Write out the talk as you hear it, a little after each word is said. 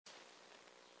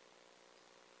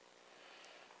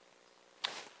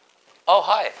Oh,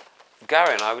 hi.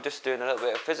 Gary and I were just doing a little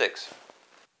bit of physics.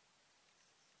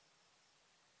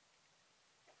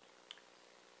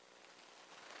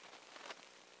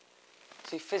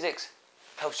 See, physics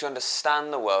helps you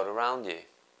understand the world around you.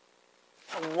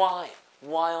 But why?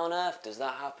 Why on earth does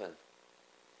that happen?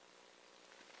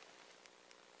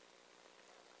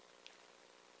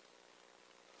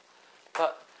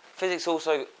 But physics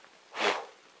also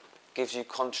gives you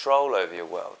control over your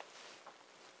world.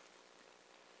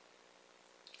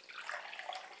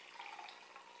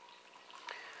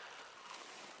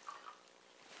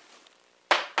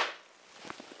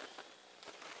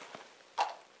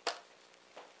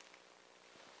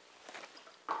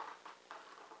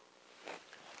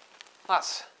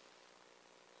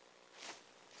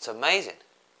 It's amazing.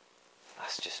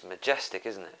 That's just majestic,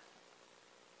 isn't it?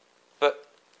 But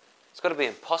it's got to be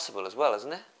impossible as well,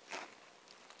 isn't it?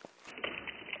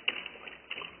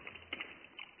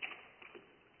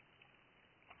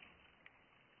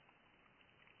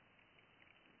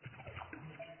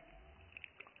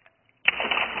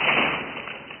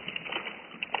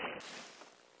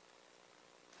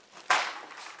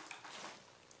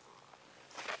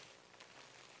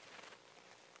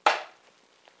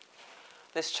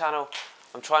 This channel,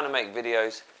 I'm trying to make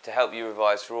videos to help you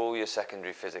revise for all your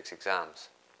secondary physics exams.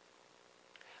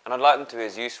 And I'd like them to be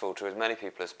as useful to as many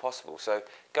people as possible, so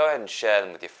go ahead and share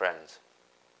them with your friends.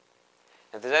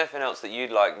 If there's anything else that you'd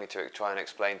like me to try and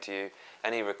explain to you,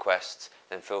 any requests,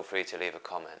 then feel free to leave a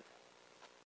comment.